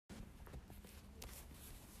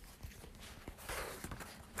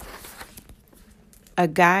A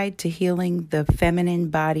Guide to Healing the Feminine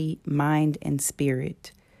Body, Mind, and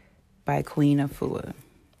Spirit by Queen Afua,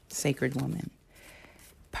 Sacred Woman.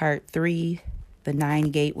 Part 3, The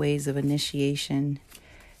 9 Gateways of Initiation.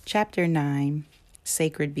 Chapter 9,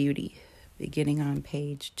 Sacred Beauty, beginning on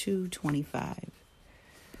page 225.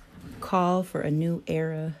 Call for a New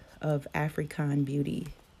Era of African Beauty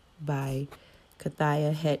by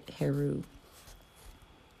Kathaya Het Heru.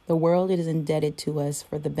 The world is indebted to us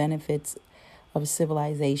for the benefits of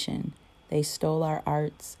civilization. They stole our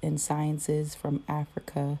arts and sciences from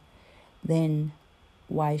Africa. Then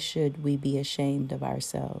why should we be ashamed of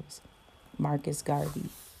ourselves? Marcus Garvey,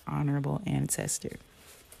 Honorable Ancestor.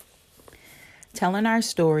 Telling our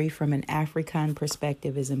story from an African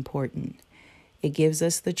perspective is important. It gives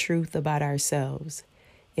us the truth about ourselves.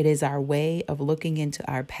 It is our way of looking into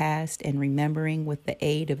our past and remembering with the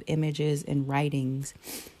aid of images and writings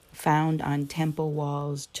found on temple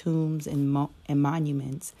walls, tombs, and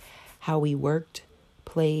monuments, how we worked,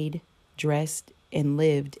 played, dressed, and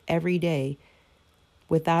lived every day.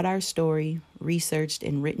 Without our story, researched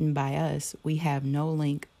and written by us, we have no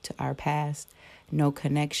link to our past, no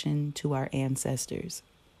connection to our ancestors.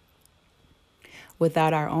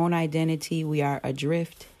 Without our own identity, we are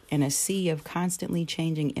adrift in a sea of constantly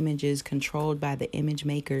changing images controlled by the image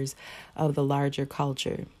makers of the larger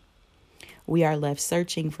culture. We are left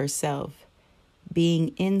searching for self, being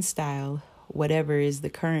in style, whatever is the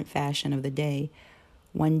current fashion of the day.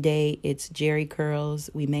 One day it's jerry curls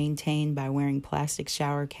we maintain by wearing plastic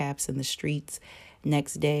shower caps in the streets.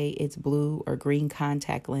 Next day it's blue or green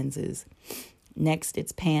contact lenses. Next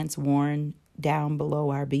it's pants worn down below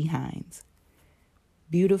our behinds.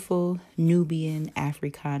 Beautiful Nubian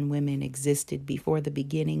African women existed before the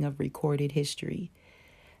beginning of recorded history.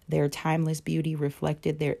 Their timeless beauty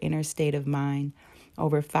reflected their inner state of mind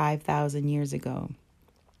over 5,000 years ago,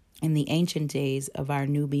 in the ancient days of our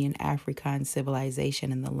Nubian African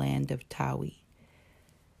civilization in the land of Tawi,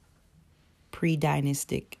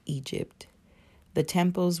 pre-dynastic Egypt. The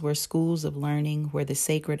temples were schools of learning where the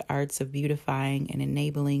sacred arts of beautifying and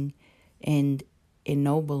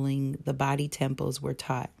ennobling the body temples were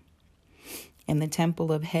taught. In the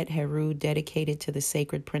temple of Het Heru, dedicated to the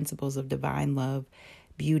sacred principles of divine love,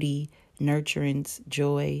 beauty, nurturance,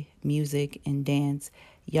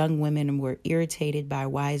 young women were irritated by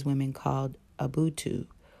wise women called Abutu,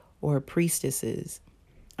 or priestesses.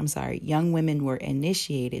 Young women were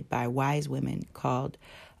initiated by wise women called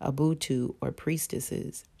Abutu, or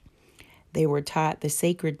priestesses. They were taught the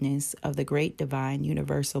sacredness of the great divine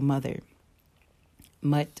universal mother,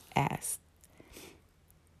 Mut-Ast,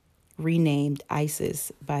 renamed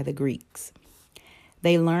Isis by the Greeks.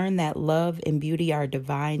 They learn that love and beauty are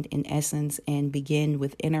divine in essence and begin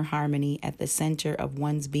with inner harmony at the center of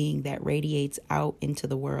one's being that radiates out into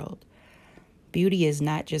the world. Beauty is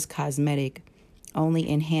not just cosmetic, only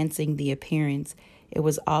enhancing the appearance. It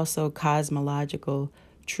was also cosmological.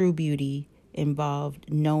 True beauty involved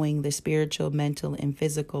knowing the spiritual, mental, and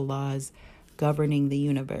physical laws governing the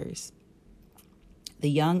universe. The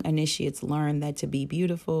young initiates learned that to be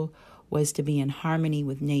beautiful was to be in harmony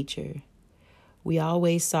with nature. We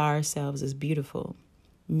always saw ourselves as beautiful.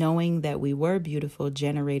 Knowing that we were beautiful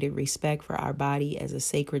generated respect for our body as a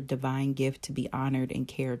sacred divine gift to be honored and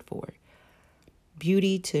cared for.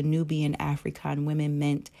 Beauty to Nubian African women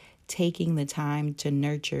meant taking the time to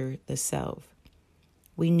nurture the self.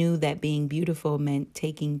 We knew that being beautiful meant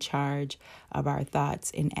taking charge of our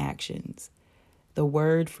thoughts and actions. The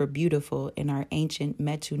word for beautiful in our ancient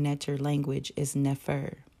Metu Neter language is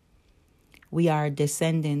Nefer. We are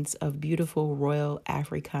descendants of beautiful royal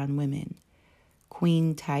African women.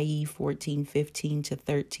 Queen Tai 1415 to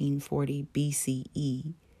 1340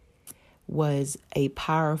 BCE was a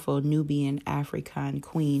powerful Nubian African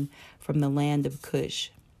queen from the land of Kush.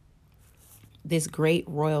 This great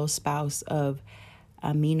royal spouse of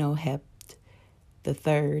Amenhotep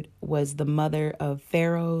III was the mother of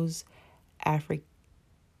pharaohs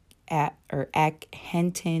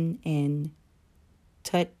Akhenaten and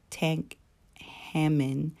Tutankhamun,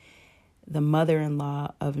 the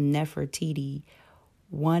mother-in-law of Nefertiti,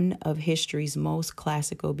 one of history's most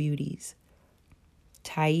classical beauties.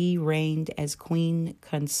 Tai reigned as queen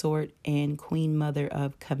consort and queen mother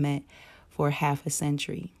of Kemet for half a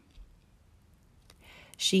century.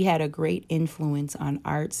 She had a great influence on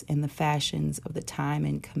arts and the fashions of the time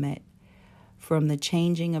in Kemet. From the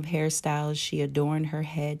changing of hairstyles, she adorned her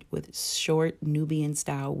head with short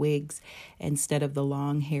Nubian-style wigs instead of the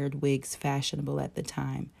long-haired wigs fashionable at the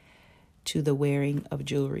time, to the wearing of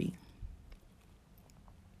jewelry.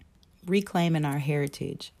 Reclaiming our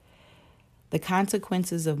heritage. The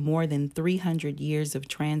consequences of more than 300 years of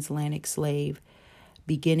transatlantic slave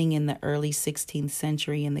beginning in the early 16th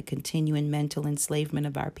century and the continuing mental enslavement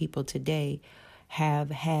of our people today,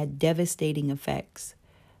 have had devastating effects.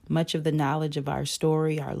 Much of the knowledge of our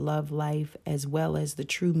story, our love life, as well as the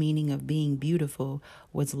true meaning of being beautiful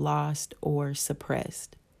was lost or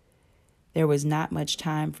suppressed. There was not much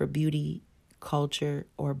time for beauty, culture,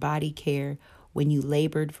 or body care when you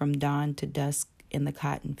labored from dawn to dusk in the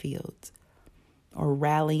cotton fields. Or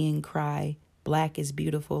rallying cry, "Black is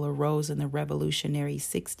beautiful," arose in the revolutionary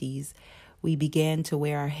 60s. We began to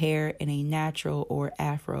wear our hair in a natural or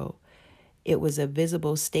afro. It was a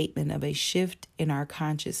visible statement of a shift in our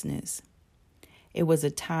consciousness. It was a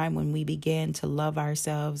time when we began to love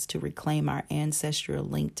ourselves, to reclaim our ancestral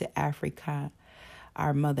link to Africa,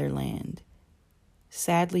 our motherland.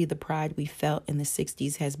 Sadly, the pride we felt in the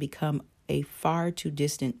 60s has become a far too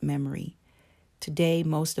distant memory. Today,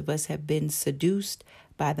 most of us have been seduced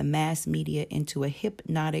by the mass media into a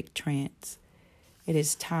hypnotic trance. It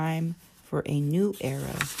is time for a new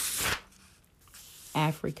era.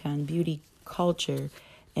 African beauty, culture,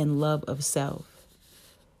 and love of self.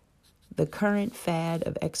 The current fad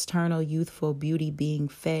of external youthful beauty being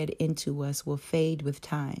fed into us will fade with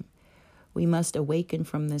time. We must awaken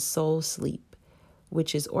from this soul sleep,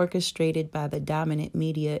 which is orchestrated by the dominant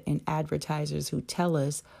media and advertisers who tell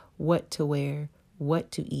us what to wear,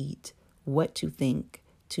 what to eat, what to think,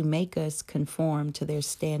 to make us conform to their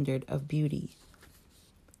standard of beauty.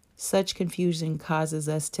 Such confusion causes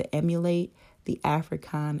us to emulate the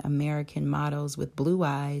African American models with blue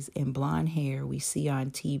eyes and blonde hair we see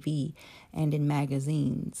on TV and in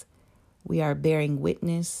magazines. We are bearing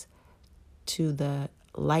witness to the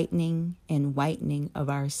lightening and whitening of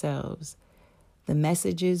ourselves. The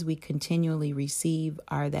messages we continually receive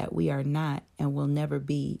are that we are not and will never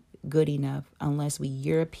be good enough unless we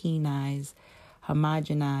Europeanize,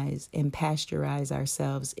 homogenize, and pasteurize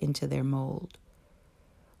ourselves into their mold.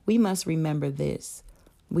 We must remember this.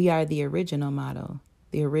 We are the original model.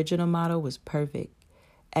 The original model was perfect.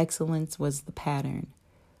 Excellence was the pattern.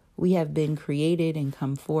 We have been created and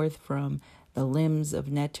come forth from the limbs of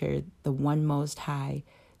Neter, the one most high,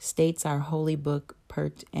 states our holy book,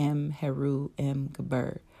 Pert M. Heru M.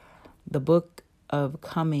 Geber, the book of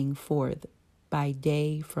coming forth by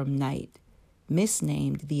day from night,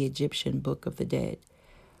 misnamed the Egyptian Book of the Dead.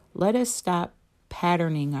 Let us stop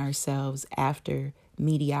patterning ourselves after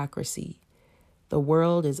mediocrity. The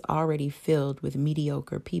world is already filled with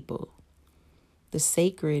mediocre people. The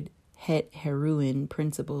sacred Het Heruin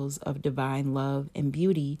principles of divine love and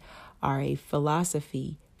beauty are a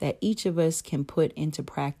philosophy that each of us can put into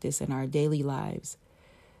practice in our daily lives.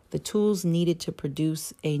 The tools needed to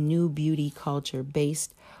produce a new beauty culture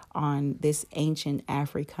based on this ancient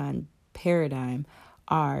African paradigm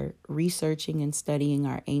are researching and studying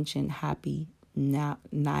our ancient Hapi,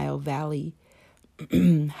 Nile Valley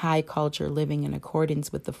high culture, living in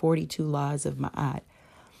accordance with the 42 laws of Ma'at,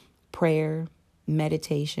 prayer,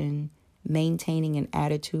 meditation, maintaining an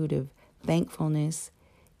attitude of thankfulness,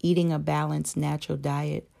 eating a balanced natural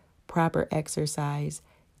diet, proper exercise,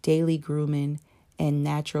 daily grooming, and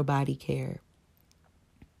natural body care.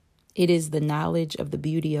 It is the knowledge of the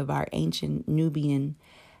beauty of our ancient Nubian,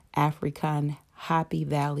 African, Hapi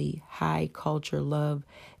Valley, high culture love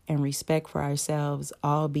and respect for ourselves,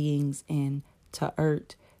 all beings, and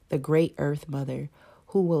Ta'ert, the great Earth Mother,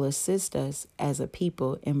 who will assist us as a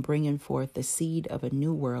people in bringing forth the seed of a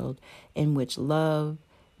new world in which love,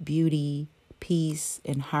 beauty, peace,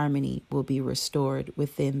 and harmony will be restored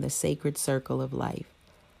within the sacred circle of life.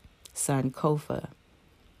 Sankofa,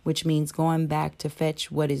 which means going back to fetch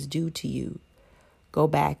what is due to you. Go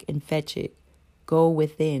back and fetch it. Go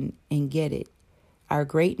within and get it. Our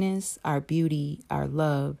greatness, our beauty, our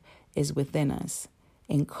love is within us,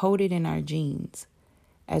 encoded in our genes.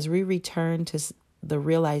 As we return to the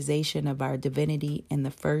realization of our divinity and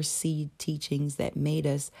the first seed teachings that made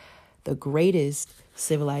us the greatest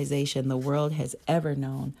civilization the world has ever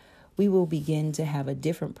known, we will begin to have a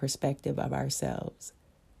different perspective of ourselves.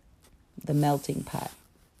 The melting pot.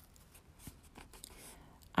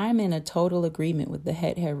 I'm in a total agreement with the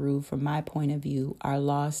Het Heru. From my point of view, our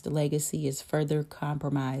lost legacy is further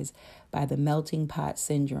compromised by the melting pot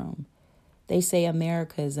syndrome. They say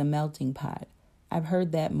America is a melting pot. I've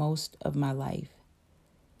heard that most of my life.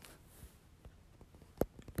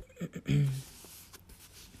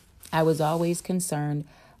 I was always concerned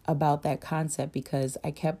about that concept because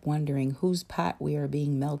I kept wondering whose pot we are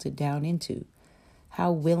being melted down into.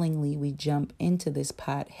 How willingly we jump into this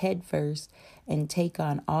pot head first and take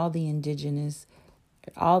on all the ingredients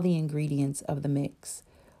of the mix,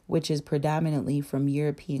 which is predominantly from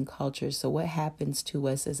European culture. So what happens to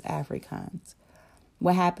us as Africans?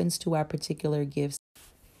 What happens to our particular gifts?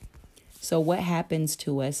 So what happens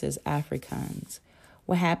to us as Afrikaans?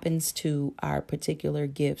 What happens to our particular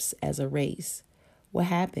gifts as a race? What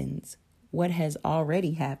happens? What has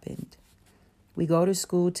already happened? We go to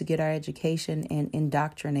school to get our education and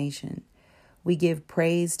indoctrination. We give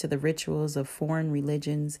praise to the rituals of foreign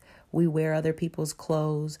religions. We wear other people's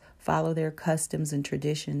clothes, follow their customs and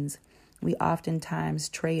traditions. We oftentimes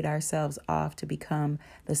trade ourselves off to become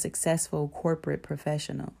the successful corporate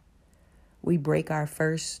professional. We break our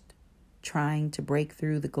first trying to break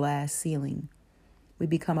through the glass ceiling. We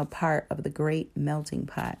become a part of the great melting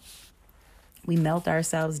pot. We melt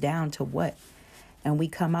ourselves down to what? And we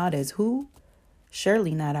come out as who?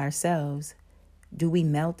 Surely not ourselves. Do we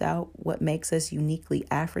melt out what makes us uniquely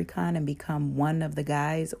African and become one of the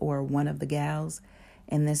guys or one of the gals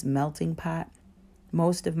in this melting pot?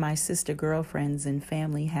 Most of my sister girlfriends and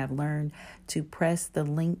family have learned to press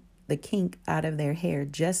the kink out of their hair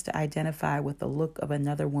just to identify with the look of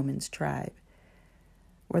another woman's tribe.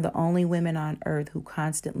 We're the only women on earth who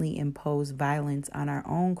constantly impose violence on our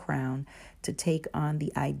own crown to take on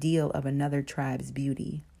the ideal of another tribe's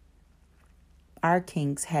beauty. Our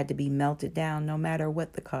kinks had to be melted down no matter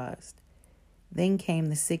what the cost. Then came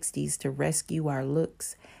the 60s to rescue our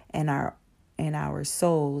looks and our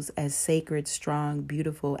souls as sacred, strong,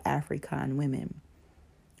 beautiful African women.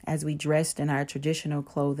 As we dressed in our traditional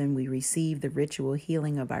clothing, we received the ritual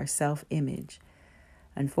healing of our self-image.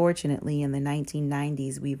 Unfortunately, in the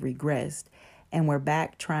 1990s, we've regressed, and we're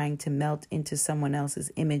back trying to melt into someone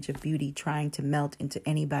else's image of beauty, trying to melt into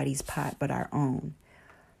anybody's pot but our own.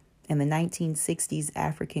 In the 1960s,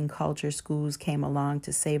 African culture schools came along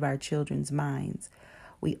to save our children's minds.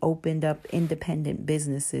 We opened up independent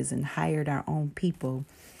businesses and hired our own people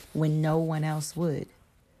when no one else would.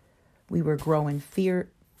 We were growing freer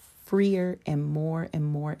and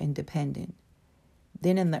more independent.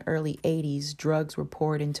 Then in the early 80s, drugs were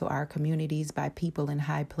poured into our communities by people in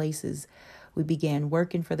high places. We began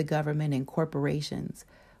working for the government and corporations.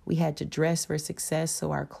 We had to dress for success,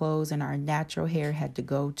 so our clothes and our natural hair had to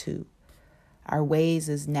go too. Our ways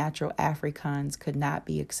as natural Afrikaans could not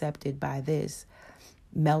be accepted by this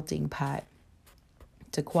melting pot.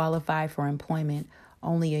 To qualify for employment,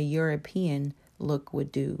 only a European look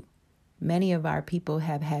would do. Many of our people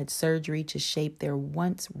have had surgery to shape their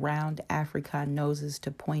once round African noses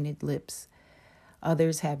to pointed lips.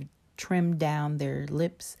 Others have trimmed down their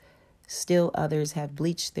lips. Still others have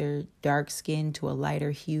bleached their dark skin to a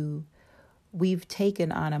lighter hue. We've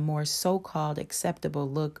taken on a more so-called acceptable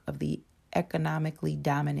look of the economically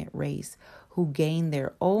dominant race who gained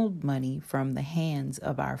their old money from the hands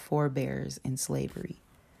of our forebears in slavery.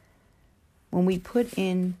 When we put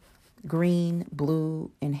in green,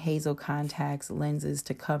 blue, and hazel contacts lenses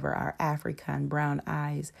to cover our African brown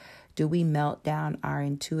eyes, do we melt down our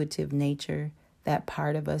intuitive nature, that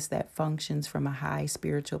part of us that functions from a high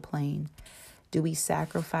spiritual plane? Do we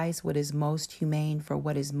sacrifice what is most humane for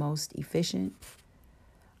what is most efficient?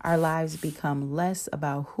 Our lives become less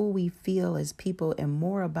about who we feel as people and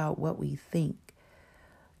more about what we think.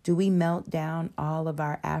 Do we melt down all of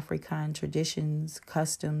our African traditions,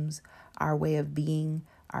 customs, our way of being,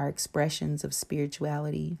 our expressions of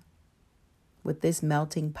spirituality? With this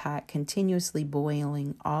melting pot continuously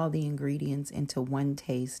boiling all the ingredients into one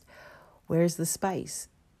taste, where's the spice?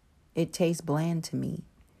 It tastes bland to me.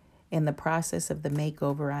 In the process of the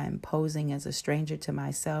makeover, I am posing as a stranger to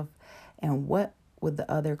myself and what with the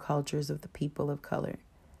other cultures of the people of color.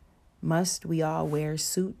 Must we all wear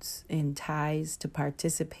suits and ties to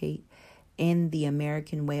participate in the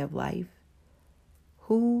American way of life?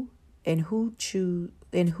 Whose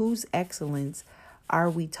excellence are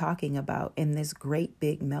we talking about in this great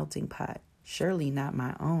big melting pot? Surely not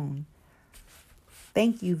my own.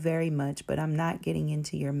 Thank you very much, but I'm not getting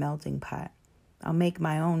into your melting pot. I'll make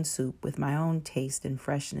my own soup with my own taste and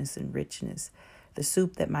freshness and richness, the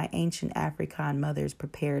soup that my ancient African mothers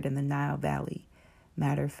prepared in the Nile Valley.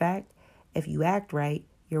 Matter of fact, if you act right,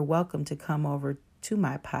 you're welcome to come over to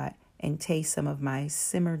my pot and taste some of my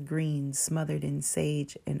simmered greens smothered in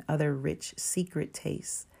sage and other rich secret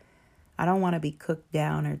tastes. I don't want to be cooked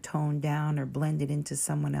down or toned down or blended into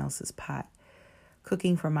someone else's pot.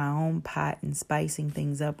 Cooking for my own pot and spicing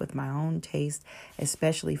things up with my own taste,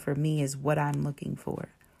 especially for me, is what I'm looking for.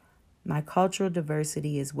 My cultural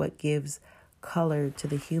diversity is what gives color to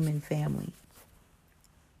the human family.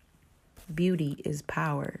 Beauty is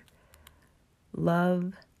power.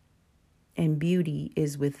 Love and beauty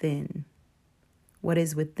is within. What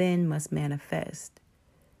is within must manifest.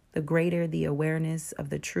 The greater the awareness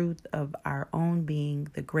of the truth of our own being,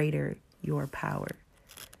 the greater your power.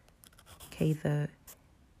 Ketha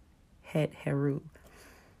Het Heru.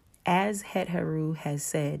 As Het Haru has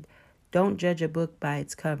said, don't judge a book by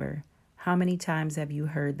its cover. How many times have you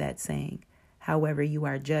heard that saying? However, you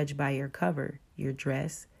are judged by your cover, your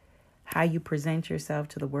dress. How you present yourself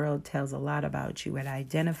to the world tells a lot about you. It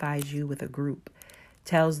identifies you with a group,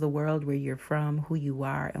 tells the world where you're from, who you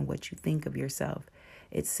are, and what you think of yourself.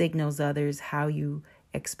 It signals others how you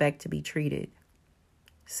expect to be treated.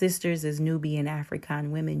 Sisters, as Nubian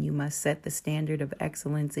African women, you must set the standard of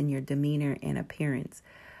excellence in your demeanor and appearance.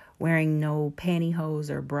 Wearing no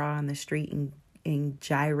pantyhose or bra on the street and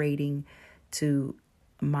gyrating to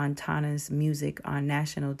Montana's music on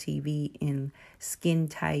national TV in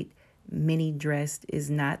skin-tight mini dressed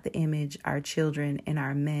is not the image our children and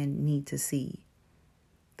our men need to see.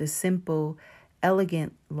 The simple,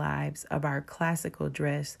 elegant lives of our classical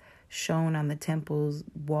dress shown on the temple's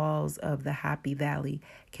walls of the Happy Valley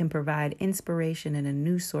can provide inspiration and a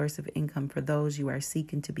new source of income for those you are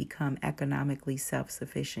seeking to become economically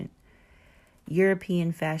self-sufficient.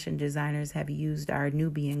 European fashion designers have used our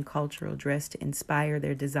Nubian cultural dress to inspire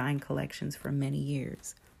their design collections for many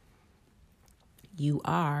years. You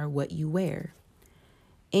are what you wear.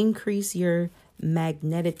 Increase your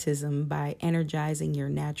magnetism by energizing your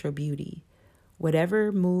natural beauty.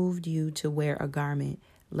 Whatever moved you to wear a garment,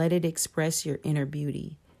 let it express your inner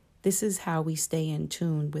beauty. This is how we stay in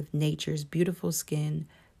tune with nature's beautiful skin,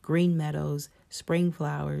 green meadows, spring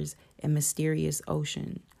flowers, and mysterious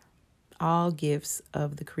ocean. All gifts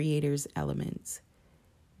of the Creator's elements.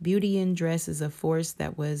 Beauty in dress is a force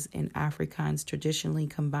that was in Afrikaans traditionally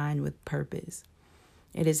combined with purpose.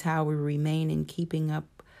 It is how we remain in keeping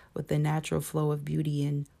up with the natural flow of beauty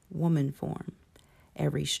in woman form.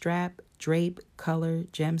 Every strap, drape, color,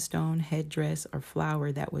 gemstone, headdress, or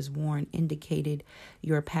flower that was worn indicated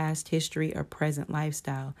your past history or present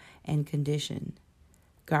lifestyle and condition.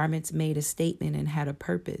 Garments made a statement and had a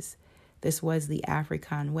purpose. This was the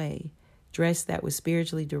African way. Dress that was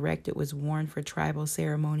spiritually directed was worn for tribal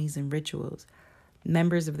ceremonies and rituals.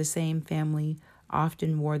 Members of the same family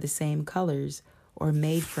often wore the same colors or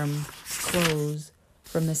made from clothes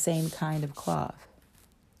from the same kind of cloth.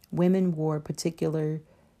 Women wore particular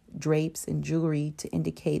drapes and jewelry to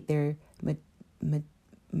indicate their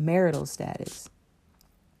marital status.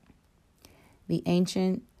 The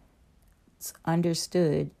ancients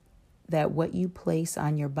understood that what you place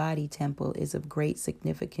on your body temple is of great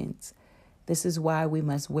significance. This is why we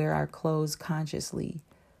must wear our clothes consciously.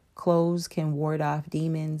 Clothes can ward off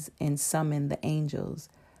demons and summon the angels.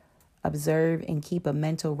 Observe and keep a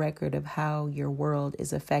mental record of how your world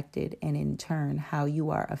is affected and in turn how you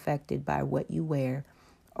are affected by what you wear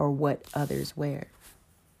or what others wear.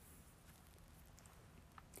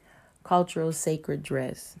 Cultural sacred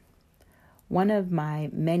dress. One of my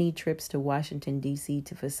many trips to Washington, D.C.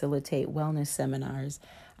 to facilitate wellness seminars,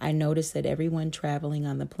 I noticed that everyone traveling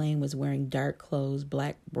on the plane was wearing dark clothes,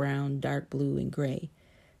 black, brown, dark blue, and gray.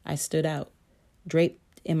 I stood out, draped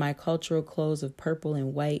in my cultural clothes of purple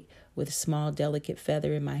and white with a small delicate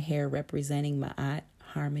feather in my hair representing Ma'at,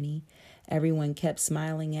 harmony. Everyone kept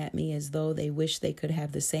smiling at me as though they wished they could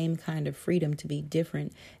have the same kind of freedom to be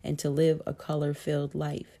different and to live a color-filled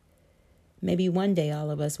life. Maybe one day all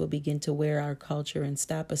of us will begin to wear our culture and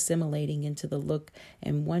stop assimilating into the look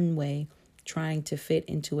and one way trying to fit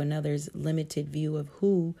into another's limited view of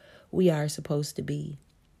who we are supposed to be.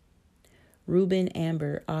 Reuben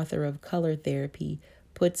Amber, author of Color Therapy,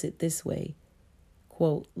 puts it this way,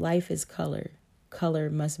 quote, "Life is color. Color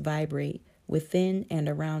must vibrate within and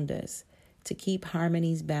around us to keep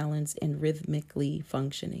harmonies balanced and rhythmically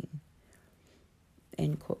functioning."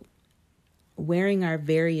 End quote. Wearing our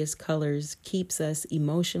various colors keeps us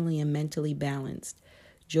emotionally and mentally balanced,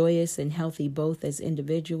 joyous and healthy both as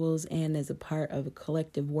individuals and as a part of a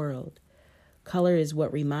collective world. Color is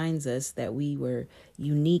what reminds us that we were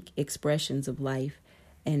unique expressions of life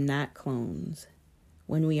and not clones.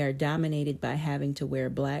 When we are dominated by having to wear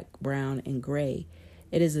black, brown, and gray,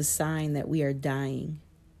 it is a sign that we are dying.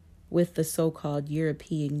 With the so-called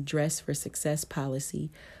European dress for success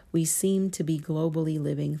policy, we seem to be globally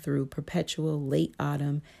living through perpetual late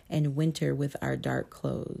autumn and winter with our dark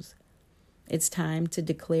clothes. It's time to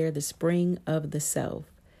declare the spring of the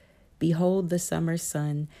self. Behold the summer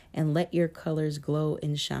sun and let your colors glow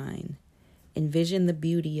and shine. Envision the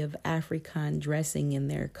beauty of African dressing in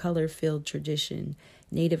their color-filled tradition,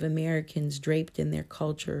 Native Americans draped in their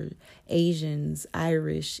culture, Asians,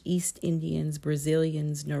 Irish, East Indians,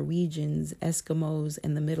 Brazilians, Norwegians, Eskimos,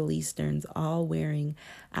 and the Middle Easterns all wearing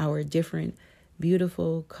our different,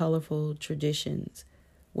 beautiful, colorful traditions.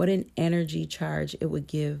 What an energy charge it would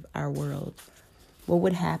give our world. What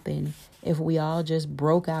would happen if we all just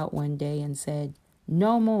broke out one day and said,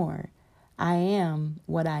 "No more. I am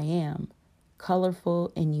what I am,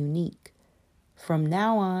 colorful and unique. From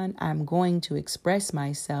now on, I'm going to express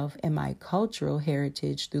myself and my cultural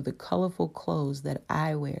heritage through the colorful clothes that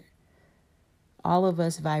I wear. All of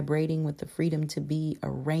us vibrating with the freedom to be a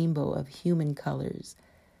rainbow of human colors.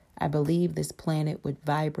 I believe this planet would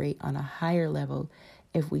vibrate on a higher level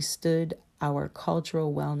if we stood our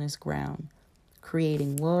cultural wellness ground,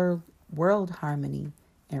 creating world harmony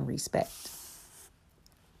and respect.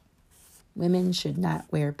 Women should not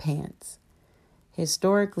wear pants.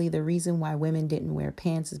 Historically, the reason why women didn't wear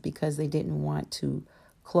pants is because they didn't want to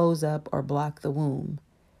close up or block the womb.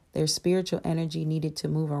 Their spiritual energy needed to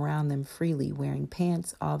move around them freely. Wearing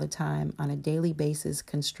pants all the time on a daily basis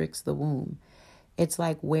constricts the womb. It's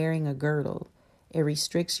like wearing a girdle. It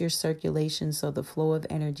restricts your circulation so the flow of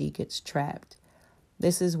energy gets trapped.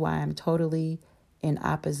 This is why I'm totally in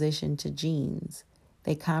opposition to jeans.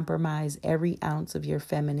 They compromise every ounce of your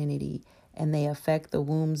femininity, and they affect the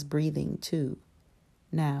womb's breathing too.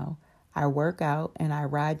 Now, I work out and I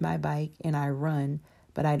ride my bike and I run,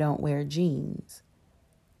 but I don't wear jeans.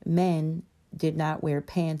 Men did not wear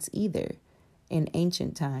pants either in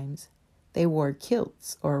ancient times. They wore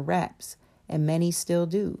kilts or wraps, and many still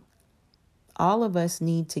do. All of us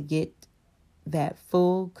need to get that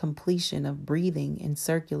full completion of breathing and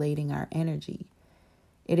circulating our energy.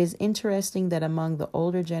 It is interesting that among the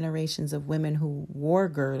older generations of women who wore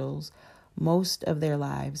girdles most of their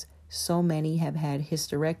lives, so many have had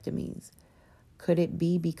hysterectomies. Could it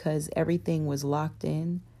be because everything was locked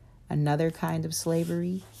in? Another kind of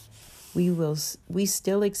slavery? We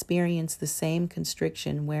still experience the same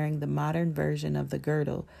constriction wearing the modern version of the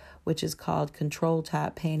girdle, which is called control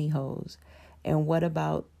top pantyhose. And what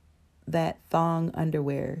about that thong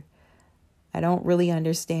underwear? I don't really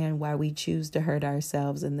understand why we choose to hurt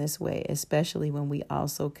ourselves in this way, especially when we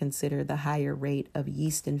also consider the higher rate of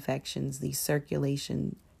yeast infections these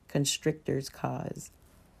circulation constrictors cause.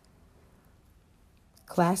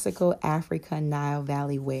 Classical African Nile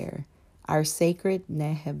Valley wear. Our sacred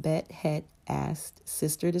Nehebet Het asked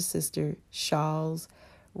sister to sister, shawls,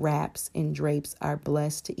 wraps, and drapes are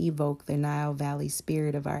blessed to evoke the Nile Valley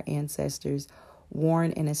spirit of our ancestors,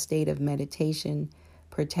 worn in a state of meditation,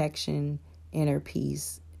 protection, inner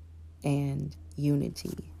peace, and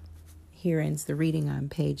unity. Here ends the reading on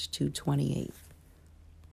page 228.